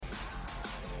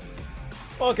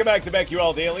Welcome back to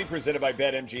BetQL Daily, presented by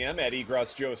BetMGM. Eddie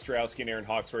Gross, Joe Ostrowski, and Aaron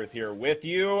Hawksworth here with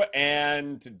you.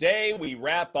 And today we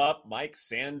wrap up Mike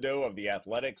Sando of the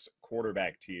Athletics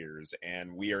quarterback tiers.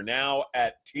 And we are now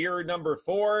at tier number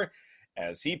 4.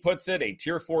 As he puts it, a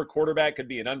tier 4 quarterback could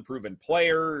be an unproven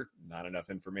player, not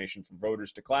enough information for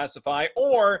voters to classify,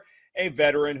 or a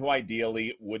veteran who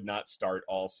ideally would not start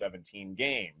all 17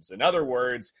 games. In other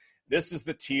words, this is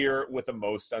the tier with the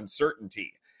most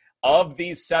uncertainty. Of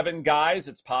these 7 guys,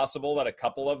 it's possible that a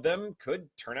couple of them could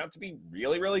turn out to be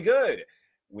really, really good.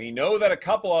 We know that a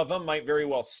couple of them might very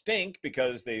well stink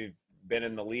because they've been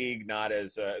in the league not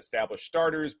as established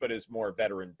starters, but as more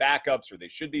veteran backups, or they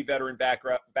should be veteran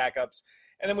backups.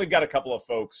 And then we've got a couple of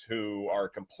folks who are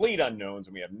complete unknowns,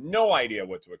 and we have no idea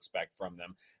what to expect from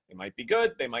them. They might be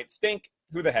good, they might stink,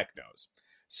 who the heck knows?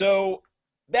 So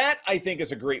that, I think,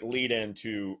 is a great lead-in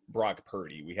to Brock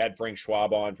Purdy. We had Frank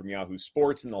Schwab on from Yahoo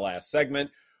Sports in the last segment,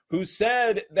 who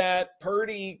said that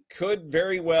Purdy could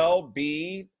very well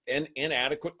be an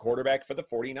inadequate quarterback for the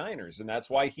 49ers, and that's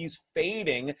why he's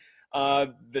fading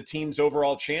the team's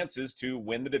overall chances to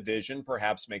win the division,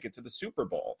 perhaps make it to the Super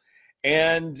Bowl.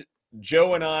 And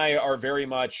Joe and I are very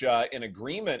much in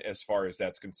agreement as far as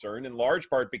that's concerned, in large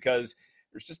part because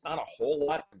there's just not a whole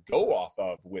lot to go off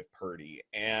of with Purdy.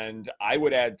 And I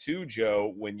would add too,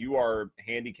 Joe, when you are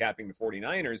handicapping the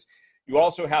 49ers, you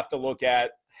also have to look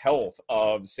at health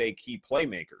of, say, key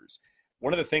playmakers.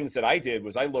 One of the things that I did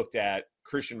was I looked at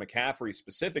Christian McCaffrey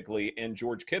specifically and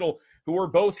George Kittle, who were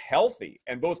both healthy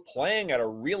and both playing at a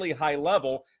really high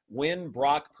level when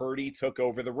Brock Purdy took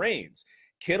over the reins.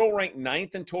 Kittle ranked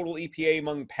 9th in total EPA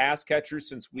among pass catchers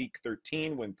since week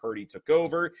 13 when Purdy took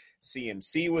over.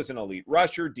 CMC was an elite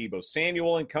rusher. Deebo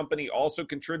Samuel and company also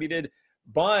contributed.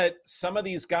 But some of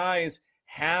these guys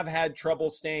have had trouble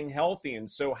staying healthy. And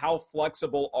so how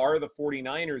flexible are the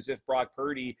 49ers if Brock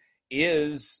Purdy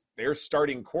is their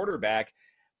starting quarterback?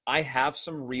 I have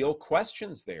some real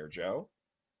questions there, Joe.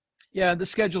 Yeah, the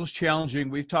schedule is challenging.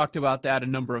 We've talked about that a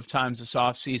number of times this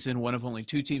offseason. One of only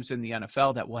 2 teams in the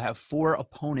NFL that will have 4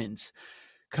 opponents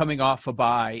coming off a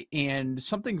bye. And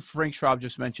something Frank Schwab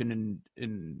just mentioned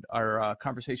in our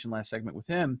conversation last segment with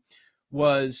him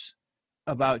was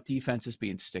about defenses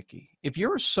being sticky. If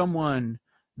you're someone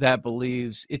that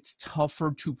believes it's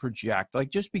tougher to project,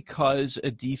 like just because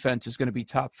a defense is going to be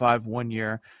top 5 one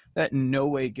year, that in no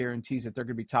way guarantees that they're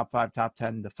going to be top 5, top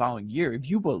 10 the following year. If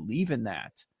you believe in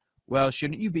that, well,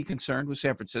 shouldn't you be concerned with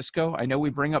San Francisco? I know we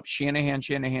bring up Shanahan.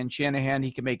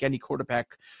 He can make any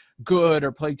quarterback good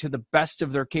or play to the best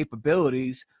of their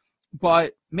capabilities.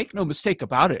 But make no mistake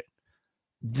about it,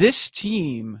 this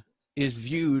team is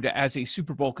viewed as a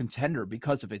Super Bowl contender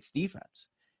because of its defense,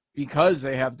 because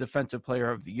they have Defensive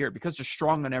Player of the Year, because they're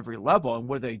strong on every level. And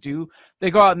what do?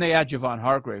 They go out and they add Javon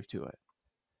Hargrave to it.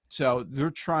 So they're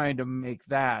trying to make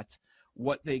that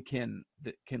what they can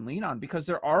lean on, because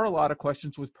there are a lot of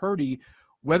questions with Purdy,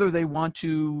 whether they want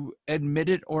to admit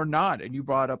it or not. And you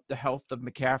brought up the health of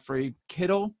McCaffrey.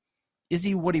 Kittle, is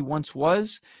he what he once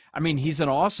was? I mean, he's an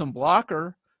awesome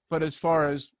blocker, but as far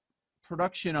as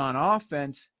production on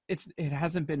offense, it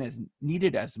hasn't been as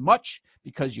needed as much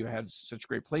because you have such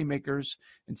great playmakers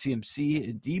in CMC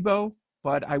and Deebo.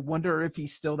 But I wonder if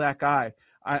he's still that guy.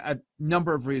 A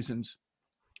number of reasons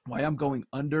why I'm going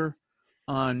under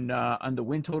on the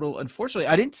win total. Unfortunately,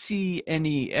 I didn't see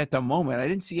any at the moment. I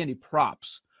didn't see any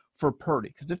props for Purdy,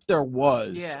 because if there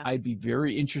was, I'd be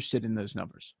very interested in those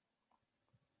numbers.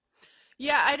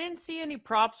 Yeah, I didn't see any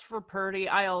props for Purdy.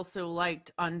 I also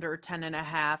liked under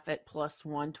 10.5 at plus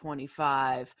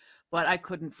 125, but I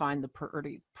couldn't find the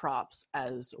Purdy props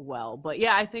as well. But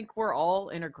yeah, I think we're all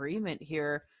in agreement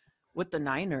here with the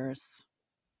Niners.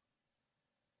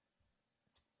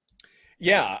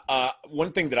 Yeah,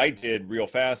 one thing that I did real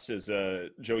fast is,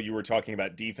 Joe, you were talking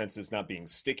about defenses not being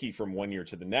sticky from one year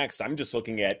to the next. I'm just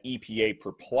looking at EPA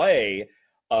per play,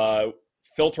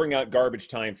 filtering out garbage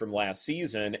time from last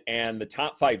season, and the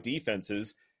top 5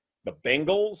 defenses, the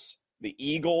Bengals, the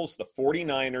Eagles, the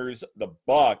 49ers, the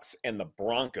Bucks, and the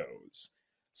Broncos.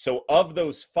 So of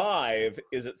those 5,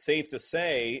 is it safe to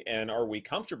say, and are we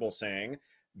comfortable saying,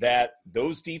 that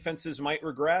those defenses might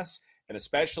regress? And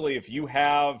especially if you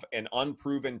have an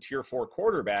unproven tier 4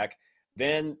 quarterback,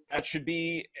 then that should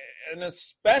be an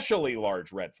especially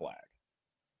large red flag.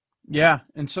 Yeah,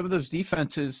 and some of those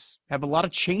defenses have a lot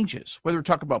of changes, whether we're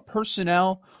talking about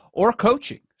personnel or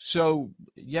coaching. So,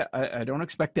 yeah, I don't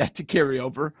expect that to carry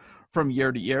over from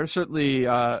year to year. Certainly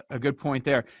a good point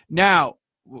there. Now,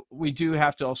 we do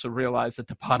have to also realize that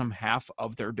the bottom half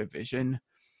of their division,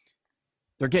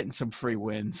 they're getting some free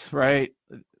wins, right?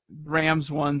 Rams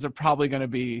ones are probably going to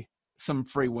be some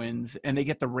free wins, and they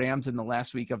get the Rams in the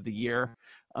last week of the year.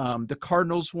 The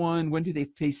Cardinals won. When do they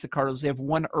face the Cardinals? They have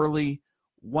one early,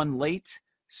 one late.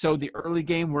 So the early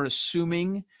game we're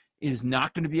assuming is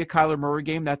not going to be a Kyler Murray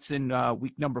game. That's in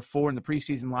week number 4, and the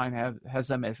preseason line has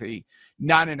them as a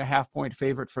 9.5-point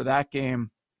favorite for that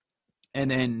game. And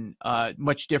then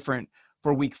much different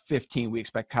for week 15. We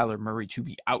expect Kyler Murray to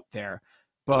be out there.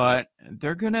 But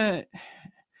they're going to –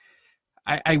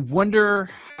 I wonder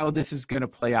how this is going to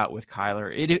play out with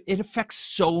Kyler. It affects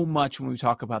so much when we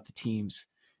talk about the teams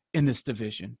in this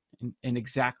division and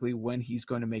exactly when he's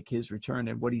going to make his return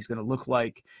and what he's going to look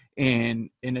like in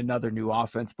another new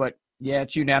offense. But, yeah,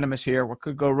 it's unanimous here. What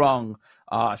could go wrong?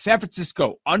 San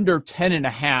Francisco, under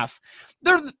 10.5.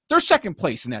 They're second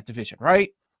place in that division,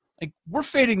 right? Like, we're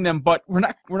fading them, but we're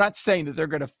not saying that they're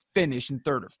going to finish in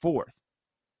third or fourth.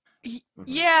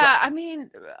 Yeah, I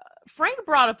mean, Frank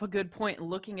brought up a good point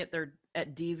looking at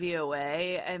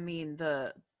DVOA. I mean,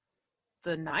 the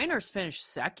Niners finished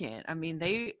second. I mean,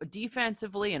 they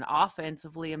defensively and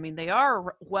offensively, I mean, they are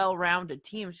a well-rounded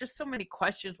team. It's just so many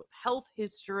questions with health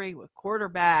history, with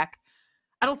quarterback.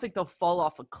 I don't think they'll fall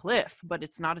off a cliff, but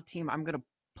it's not a team I'm going to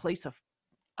place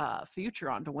a future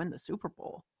on to win the Super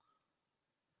Bowl.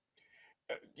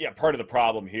 Yeah, part of the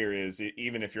problem here is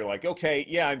even if you're like, okay,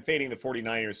 yeah, I'm fading the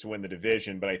 49ers to win the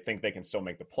division, but I think they can still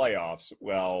make the playoffs.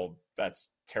 Well, that's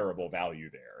terrible value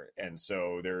there. And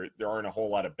so there aren't a whole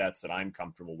lot of bets that I'm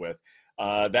comfortable with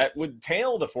that would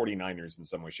tail the 49ers in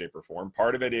some way, shape, or form.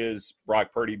 Part of it is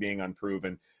Brock Purdy being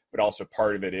unproven, but also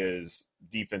part of it is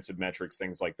defensive metrics,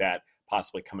 things like that,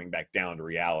 possibly coming back down to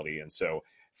reality. And so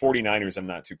 49ers, I'm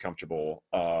not too comfortable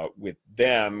with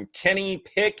them. Kenny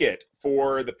Pickett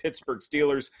for the Pittsburgh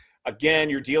Steelers. Again,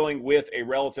 you're dealing with a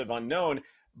relative unknown,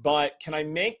 but can I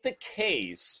make the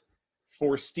case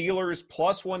for Steelers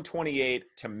plus 128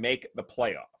 to make the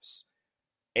playoffs?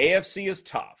 AFC is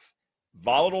tough.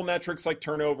 Volatile metrics like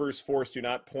turnovers forced do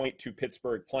not point to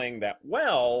Pittsburgh playing that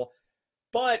well,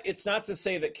 but it's not to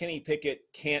say that Kenny Pickett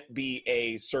can't be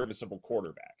a serviceable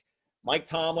quarterback. Mike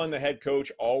Tomlin, the head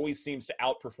coach, always seems to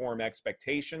outperform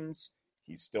expectations.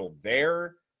 He's still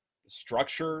there. The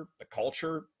structure, the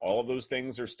culture, all of those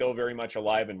things are still very much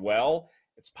alive and well.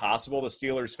 It's possible the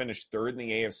Steelers finish third in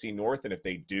the AFC North, and if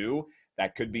they do,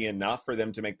 that could be enough for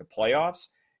them to make the playoffs.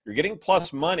 You're getting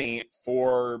plus money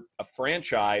for a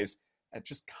franchise that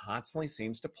just constantly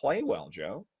seems to play well,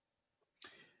 Joe.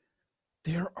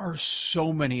 There are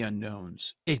so many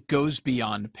unknowns. It goes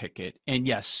beyond Pickett. And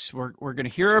yes, we're going to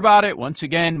hear about it. Once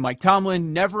again, Mike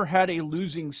Tomlin never had a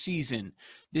losing season.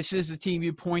 This is the team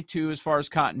you point to as far as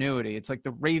continuity. It's like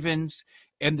the Ravens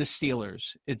and the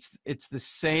Steelers. It's the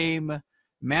same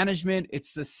management.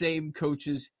 It's the same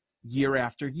coaches year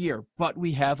after year. But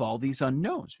we have all these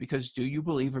unknowns because do you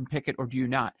believe in Pickett or do you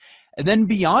not? And then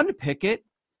beyond Pickett,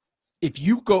 if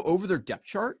you go over their depth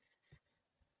chart,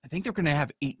 I think they're going to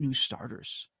have 8 new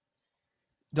starters.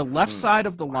 The left side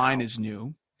of the line is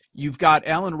new. You've got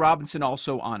Allen Robinson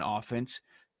also on offense.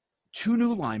 2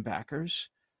 new linebackers.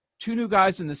 2 new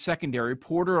guys in the secondary.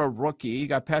 Porter, a rookie. You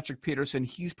got Patrick Peterson.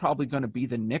 He's probably going to be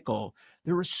the nickel.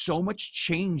 There is so much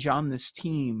change on this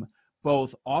team,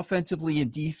 both offensively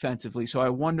and defensively. So I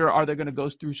wonder, are they going to go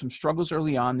through some struggles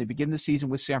early on? They begin the season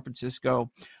with San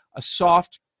Francisco. A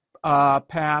soft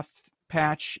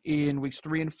patch in weeks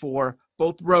 3 and 4.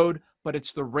 Both road, but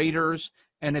it's the Raiders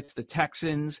and it's the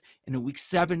Texans. And in week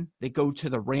 7, they go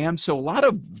to the Rams. So a lot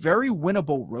of very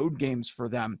winnable road games for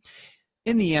them.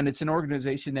 In the end, it's an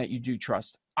organization that you do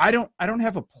trust. I don't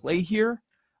have a play here.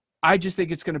 I just think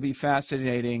it's going to be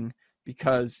fascinating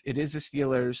because it is the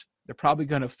Steelers. They're probably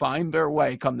going to find their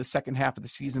way come the second half of the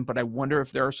season, but I wonder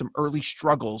if there are some early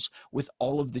struggles with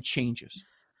all of the changes.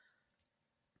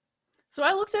 So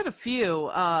I looked at a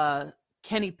few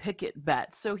Kenny Pickett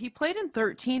bets. So he played in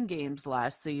 13 games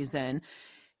last season.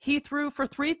 He threw for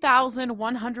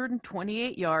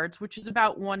 3,128 yards, which is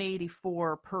about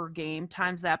 184 per game.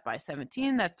 Times that by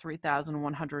 17, that's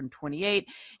 3,128.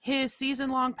 His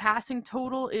season-long passing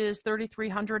total is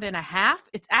 3,300.5.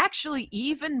 It's actually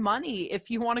even money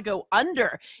if you want to go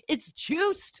under. It's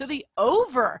juice to the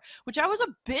over, which I was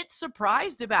a bit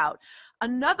surprised about.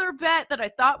 Another bet that I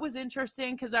thought was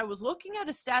interesting because I was looking at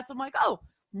his stats. I'm like,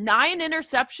 9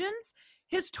 interceptions.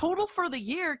 His total for the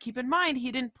year, keep in mind,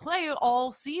 he didn't play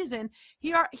all season.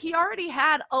 He already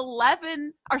had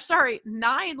 9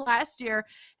 last year,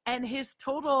 and his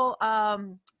total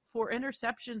for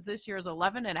interceptions this year is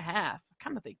 11.5. I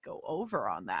kind of think go over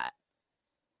on that.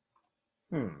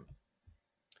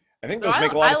 I think those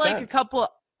make a lot of sense.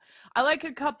 I like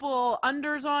a couple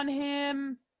unders on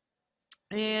him,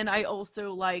 and I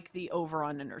also like the over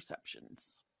on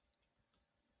interceptions.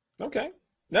 Okay.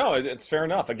 No, it's fair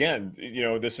enough. Again,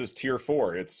 this is tier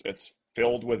 4. It's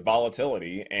filled with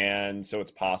volatility, and so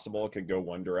it's possible it could go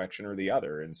one direction or the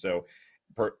other. And so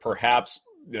perhaps,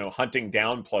 hunting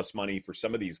down plus money for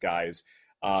some of these guys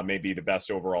may be the best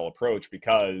overall approach,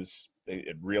 because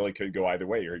it really could go either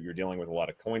way. You're dealing with a lot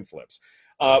of coin flips.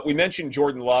 We mentioned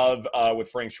Jordan Love with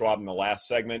Frank Schwab in the last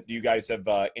segment. Do you guys have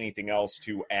anything else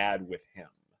to add with him?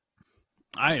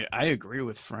 I agree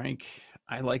with Frank.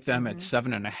 I like them at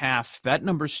 7.5. That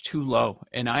number's too low,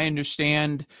 and I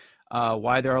understand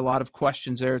why there are a lot of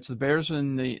questions there. It's the Bears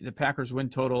and the Packers win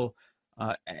total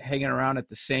hanging around at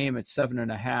the same at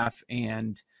 7.5.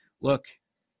 And look,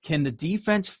 can the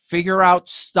defense figure out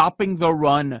stopping the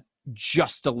run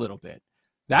just a little bit?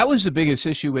 That was the biggest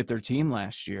issue with their team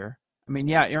last year. I mean,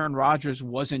 yeah, Aaron Rodgers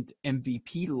wasn't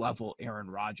MVP level Aaron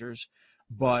Rodgers,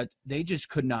 but they just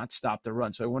could not stop the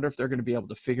run. So I wonder if they're going to be able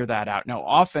to figure that out. Now,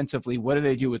 offensively, what do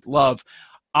they do with Love?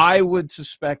 I would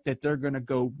suspect that they're going to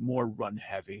go more run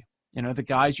heavy. The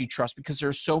guys you trust, because there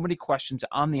are so many questions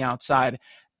on the outside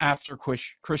after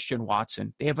Christian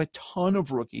Watson. They have a ton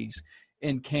of rookies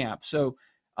in camp. So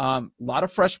a lot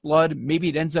of fresh blood. Maybe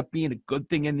it ends up being a good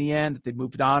thing in the end that they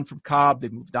moved on from Cobb. They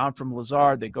moved on from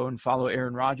Lazard. They go and follow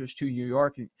Aaron Rodgers to New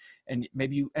York, and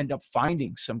maybe you end up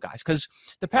finding some guys, because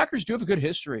the Packers do have a good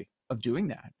history of doing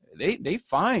that. They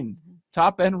find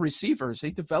top-end receivers.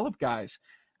 They develop guys.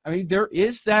 I mean, there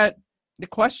is the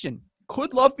question,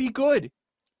 could Love be good?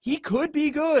 He could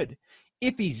be good.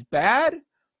 If he's bad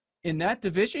in that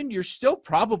division, you're still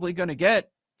probably going to get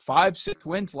 5-6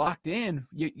 wins locked in,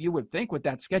 you would think, with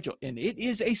that schedule. And it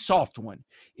is a soft one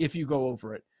if you go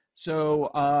over it.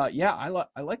 So, I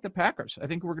like the Packers. I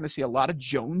think we're going to see a lot of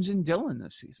Jones and Dillon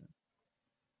this season.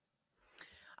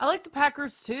 I like the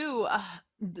Packers too.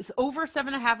 Over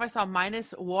 7.5, I saw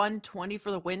 -120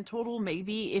 for the win total.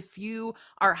 Maybe if you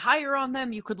are higher on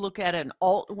them, you could look at an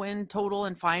alt win total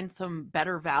and find some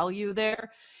better value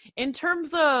there. In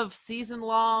terms of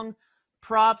season-long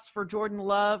props for Jordan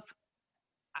Love,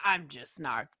 I'm just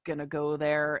not going to go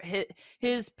there.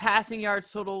 His passing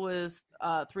yards total was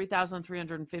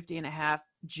 3,350.5,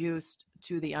 juiced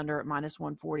to the under at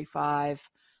 -145.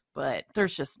 But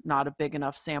there's just not a big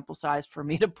enough sample size for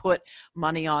me to put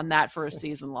money on that for a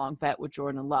season-long bet with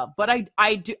Jordan Love. But I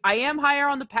am higher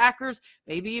on the Packers.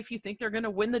 Maybe if you think they're going to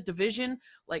win the division,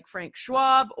 like Frank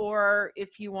Schwab, or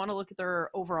if you want to look at their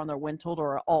over on their win total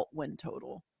or alt win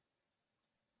total.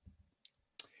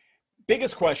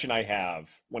 Biggest question I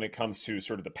have when it comes to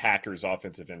sort of the Packers'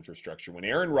 offensive infrastructure, when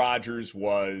Aaron Rodgers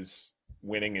was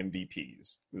winning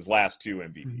MVPs, his last 2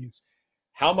 MVPs,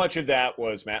 how much of that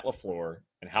was Matt LaFleur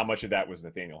and how much of that was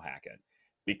Nathaniel Hackett?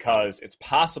 Because it's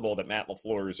possible that Matt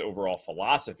LaFleur's overall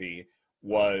philosophy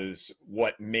was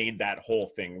what made that whole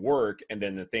thing work, and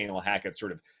then Nathaniel Hackett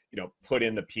sort of, put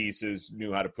in the pieces,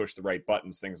 knew how to push the right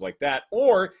buttons, things like that.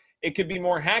 Or it could be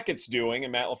more Hackett's doing,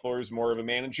 and Matt LaFleur is more of a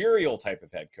managerial type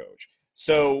of head coach.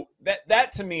 So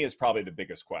that to me is probably the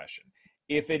biggest question.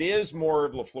 If it is more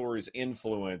of LaFleur's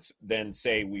influence than,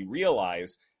 say, we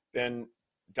realize, then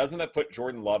doesn't that put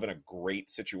Jordan Love in a great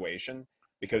situation?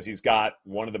 Because he's got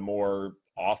one of the more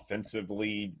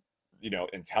offensively,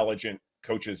 intelligent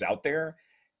coaches out there.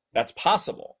 That's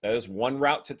possible. That is one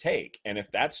route to take. And if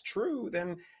that's true,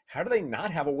 then how do they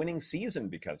not have a winning season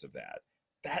because of that?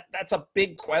 That's a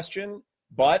big question.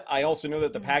 But I also know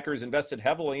that the Packers invested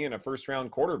heavily in a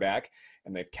first-round quarterback,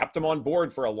 and they've kept him on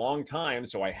board for a long time.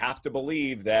 So I have to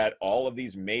believe that all of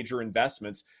these major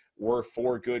investments were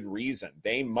for good reason.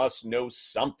 They must know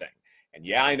something. And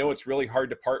yeah, I know it's really hard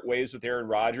to part ways with Aaron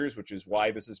Rodgers, which is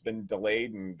why this has been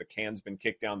delayed and the can's been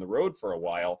kicked down the road for a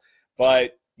while.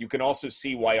 But you can also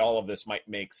see why all of this might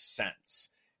make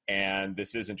sense. And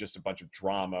this isn't just a bunch of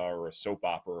drama or a soap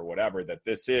opera or whatever, that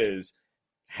this is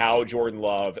how Jordan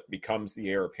Love becomes the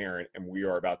heir apparent, and we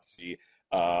are about to see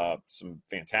some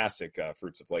fantastic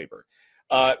fruits of labor.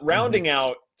 Rounding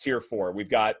out tier 4, we've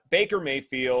got Baker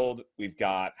Mayfield, we've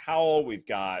got Howell, we've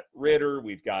got Ritter,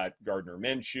 we've got Gardner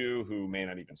Minshew, who may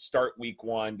not even start week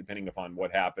 1, depending upon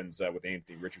what happens with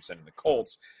Anthony Richardson and the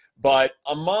Colts. But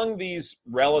among these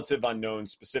relative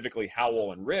unknowns, specifically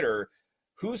Howell and Ritter,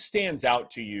 who stands out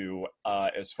to you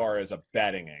as far as a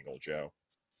betting angle, Joe?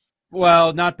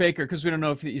 Well, not Baker, because we don't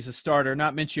know if he's a starter.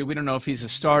 Not Minshew, we don't know if he's a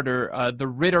starter. The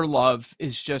Ritter love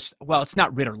is just, well, it's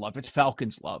not Ritter love, it's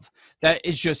Falcons love. That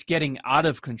is just getting out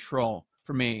of control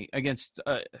for me against,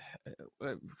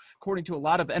 according to a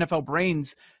lot of NFL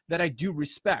brains that I do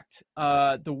respect.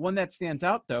 The one that stands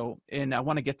out, though, and I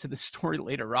want to get to the story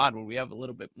later on when we have a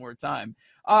little bit more time,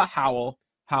 Howell.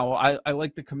 I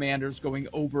like the Commanders going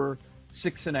over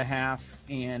 6.5,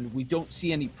 and we don't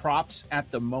see any props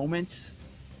at the moment.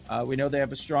 We know they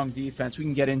have a strong defense. We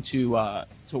can get into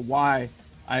to why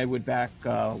I would back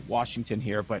Washington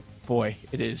here, but boy,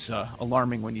 it is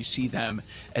alarming when you see them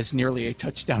as nearly a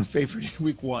touchdown favorite in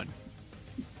Week 1.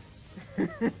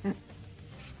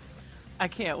 I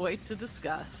can't wait to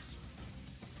discuss.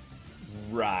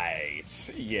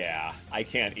 Right. Yeah, I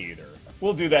can't either.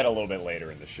 We'll do that a little bit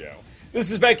later in the show. This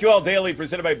is BetQL Daily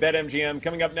presented by BetMGM.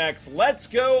 Coming up next, Let's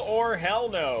Go or Hell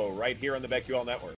No, right here on the BetQL Network.